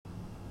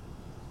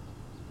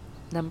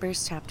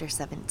Numbers chapter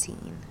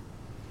 17.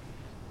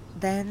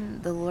 Then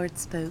the Lord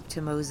spoke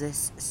to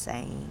Moses,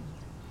 saying,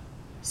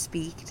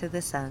 Speak to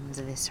the sons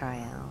of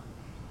Israel,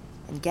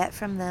 and get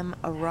from them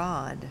a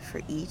rod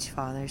for each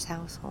father's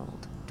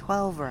household,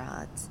 12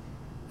 rods,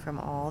 from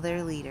all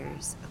their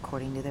leaders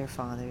according to their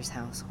fathers'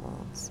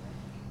 households.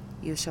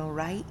 You shall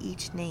write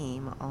each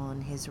name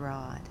on his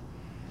rod,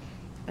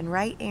 and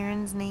write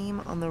Aaron's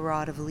name on the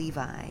rod of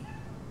Levi,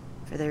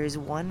 for there is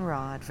one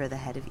rod for the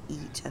head of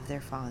each of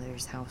their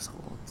fathers'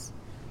 households.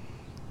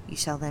 You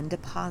shall then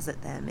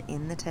deposit them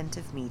in the tent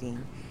of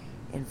meeting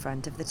in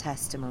front of the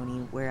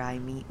testimony where I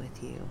meet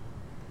with you.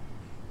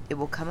 It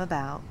will come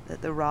about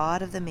that the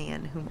rod of the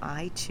man whom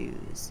I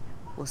choose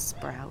will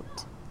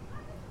sprout.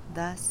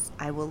 Thus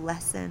I will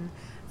lessen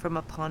from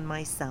upon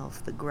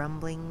myself the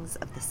grumblings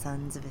of the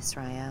sons of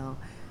Israel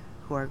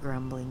who are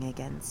grumbling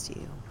against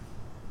you.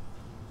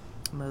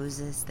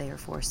 Moses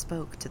therefore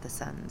spoke to the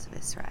sons of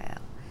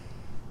Israel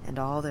and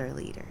all their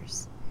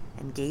leaders,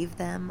 and gave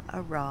them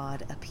a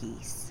rod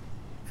apiece,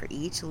 for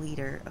each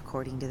leader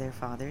according to their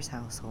fathers'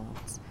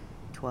 households,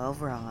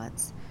 12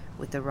 rods,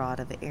 with the rod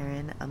of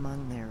Aaron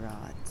among their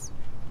rods.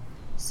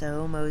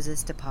 So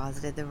Moses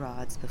deposited the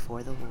rods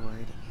before the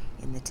Lord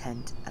in the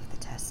tent of the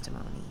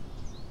testimony.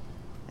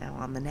 Now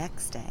on the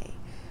next day,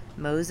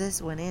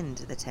 Moses went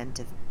into the tent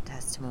of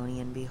testimony,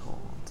 and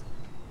behold,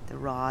 the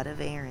rod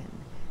of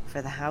Aaron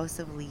for the house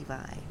of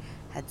Levi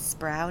had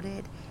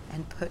sprouted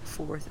and put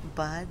forth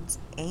buds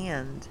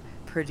and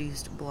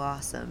produced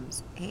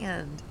blossoms,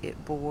 and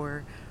it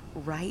bore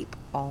ripe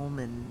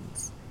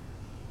almonds.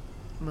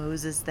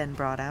 Moses then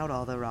brought out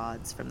all the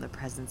rods from the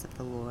presence of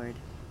the Lord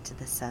to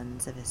the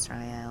sons of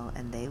Israel,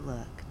 and they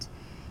looked,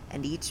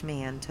 and each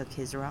man took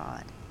his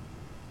rod.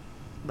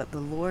 But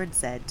the Lord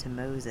said to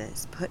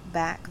Moses, Put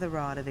back the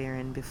rod of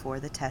Aaron before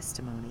the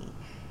testimony,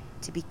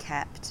 to be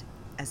kept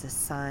as a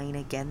sign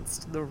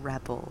against the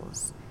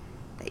rebels,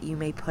 that you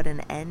may put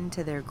an end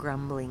to their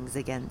grumblings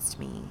against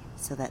me,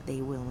 so that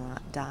they will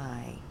not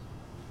die.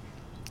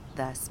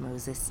 Thus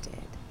Moses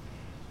did.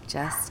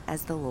 Just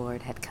as the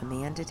Lord had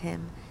commanded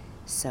him,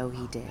 so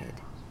he did.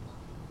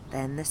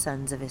 Then the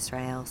sons of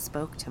Israel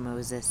spoke to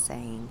Moses,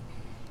 saying,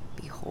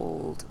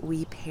 Behold,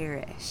 we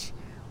perish.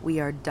 We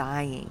are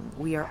dying.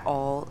 We are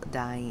all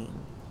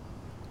dying.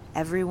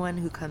 Everyone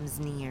who comes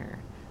near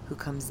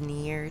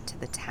to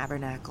the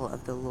tabernacle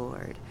of the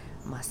Lord,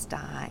 must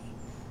die.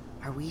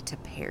 Are we to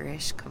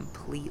perish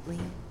completely?